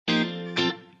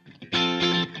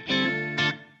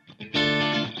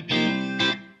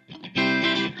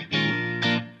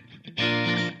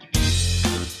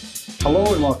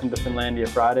Hello and welcome to Finlandia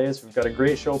Fridays. We've got a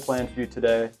great show planned for you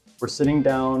today. We're sitting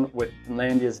down with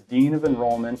Finlandia's Dean of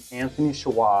Enrollment, Anthony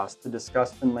Chawas, to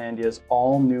discuss Finlandia's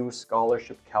all-new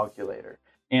scholarship calculator.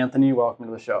 Anthony, welcome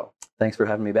to the show. Thanks for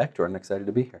having me back, Jordan. Excited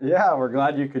to be here. Yeah, we're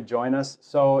glad you could join us.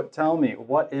 So tell me,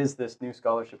 what is this new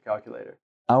scholarship calculator?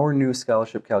 Our new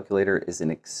scholarship calculator is an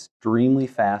extremely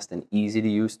fast and easy to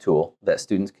use tool that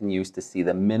students can use to see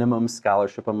the minimum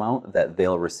scholarship amount that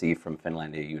they'll receive from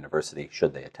Finlandia University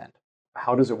should they attend.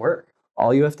 How does it work?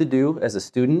 All you have to do as a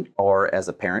student or as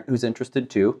a parent who's interested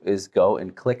too is go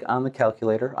and click on the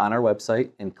calculator on our website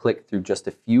and click through just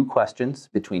a few questions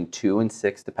between 2 and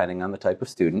 6 depending on the type of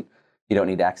student. You don't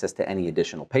need access to any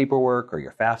additional paperwork or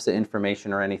your FAFSA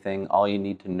information or anything. All you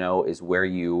need to know is where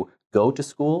you go to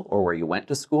school or where you went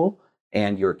to school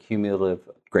and your cumulative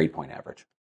grade point average.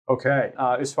 Okay,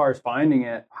 as far as finding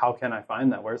it, how can I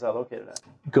find that? Where's that located at?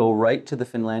 Go right to the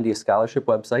Finlandia Scholarship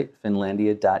website,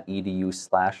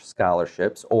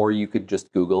 finlandia.edu/scholarships, or you could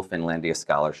just Google Finlandia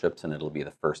Scholarships and it'll be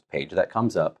the first page that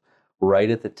comes up. Right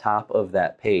at the top of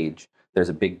that page, there's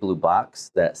a big blue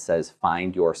box that says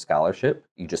Find Your Scholarship.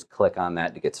 You just click on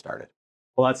that to get started.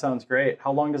 Well, that sounds great.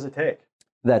 How long does it take?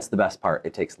 That's the best part.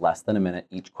 It takes less than a minute.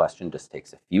 Each question just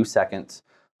takes a few seconds.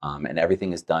 And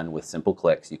everything is done with simple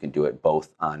clicks. You can do it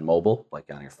both on mobile,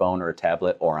 like on your phone or a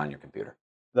tablet, or on your computer.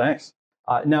 Thanks.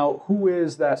 Now, who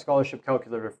is that scholarship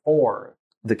calculator for?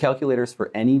 The calculator is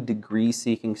for any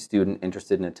degree-seeking student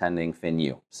interested in attending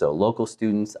FinU. So local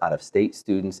students, out-of-state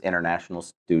students, international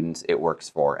students, it works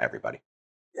for everybody.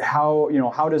 How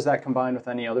does that combine with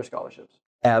any other scholarships?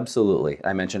 Absolutely.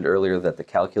 I mentioned earlier that the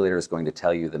calculator is going to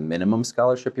tell you the minimum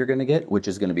scholarship you're going to get, which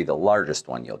is going to be the largest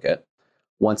one you'll get.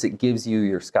 Once it gives you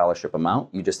your scholarship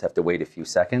amount, you just have to wait a few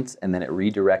seconds, and then it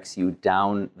redirects you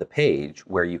down the page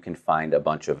where you can find a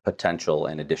bunch of potential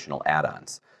and additional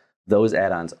add-ons. Those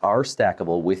add-ons are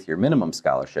stackable with your minimum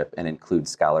scholarship and include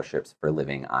scholarships for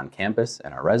living on campus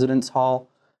in our residence hall,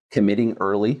 committing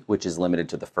early, which is limited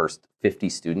to the first 50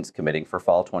 students committing for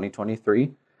fall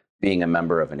 2023, being a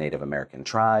member of a Native American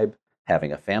tribe,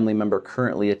 having a family member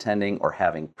currently attending or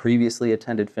having previously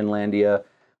attended Finlandia.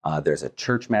 There's a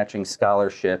church matching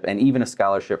scholarship and even a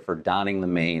scholarship for donning the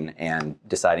mane and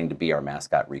deciding to be our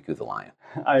mascot, Riku the Lion.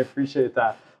 I appreciate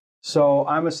that. So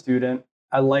I'm a student.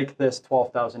 I like this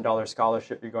 $12,000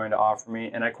 scholarship you're going to offer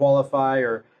me, and I qualify,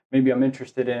 or maybe I'm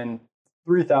interested in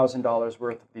 $3,000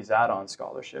 worth of these add-on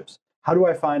scholarships. How do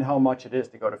I find how much it is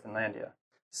to go to Finlandia?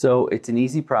 So it's an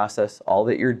easy process. All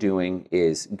that you're doing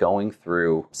is going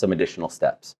through some additional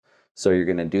steps. So you're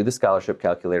going to do the scholarship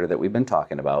calculator that we've been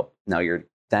talking about. Now you're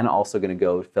then also going to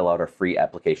go fill out our free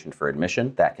application for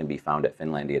admission. That can be found at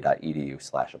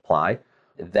finlandia.edu/apply.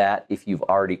 That, if you've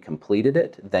already completed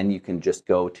it, then you can just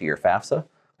go to your FAFSA,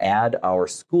 add our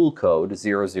school code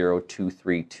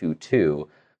 002322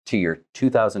 to your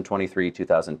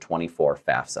 2023-2024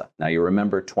 FAFSA. Now you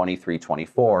remember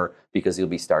 23-24 because you'll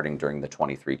be starting during the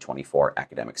 23-24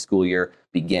 academic school year,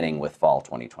 beginning with fall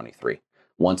 2023.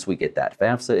 Once we get that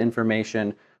FAFSA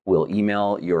information, we'll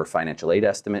email your financial aid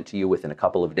estimate to you within a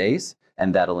couple of days,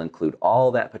 and that'll include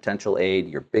all that potential aid,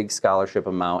 your big scholarship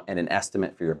amount, and an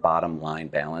estimate for your bottom line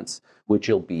balance, which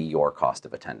will be your cost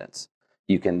of attendance.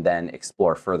 You can then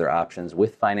explore further options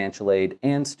with financial aid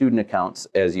and student accounts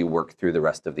as you work through the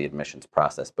rest of the admissions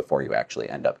process before you actually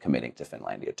end up committing to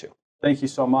Finlandia too. Thank you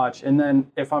so much. And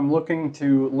then if I'm looking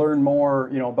to learn more,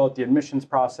 about the admissions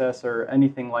process or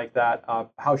anything like that,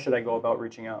 how should I go about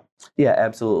reaching out? Yeah,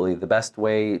 absolutely. The best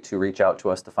way to reach out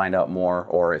to us to find out more,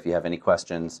 or if you have any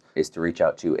questions, is to reach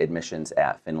out to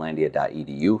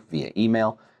admissions@finlandia.edu via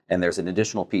email. And there's an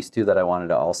additional piece too that I wanted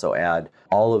to also add.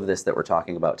 All of this that we're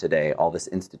talking about today, all this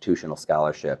institutional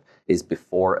scholarship, is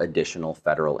before additional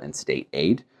federal and state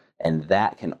aid. And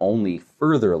that can only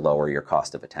further lower your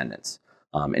cost of attendance.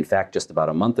 In fact, just about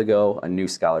a month ago, a new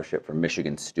scholarship for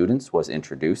Michigan students was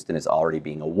introduced and is already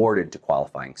being awarded to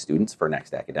qualifying students for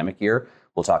next academic year.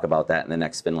 We'll talk about that in the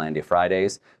next Finlandia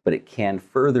Fridays, but it can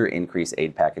further increase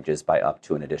aid packages by up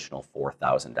to an additional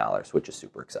 $4,000, which is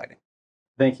super exciting.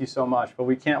 Thank you so much. But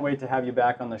we can't wait to have you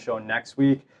back on the show next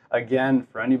week. Again,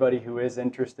 for anybody who is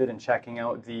interested in checking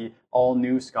out the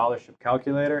all-new scholarship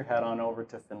calculator, head on over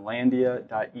to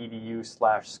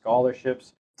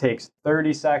finlandia.edu/scholarships. Takes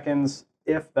 30 seconds.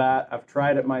 If that. I've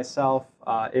tried it myself.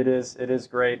 It is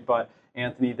great. But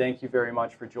Anthony, thank you very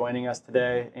much for joining us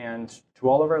today. And to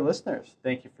all of our listeners,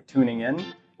 thank you for tuning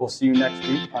in. We'll see you next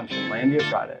week on Finlandia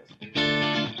Fridays.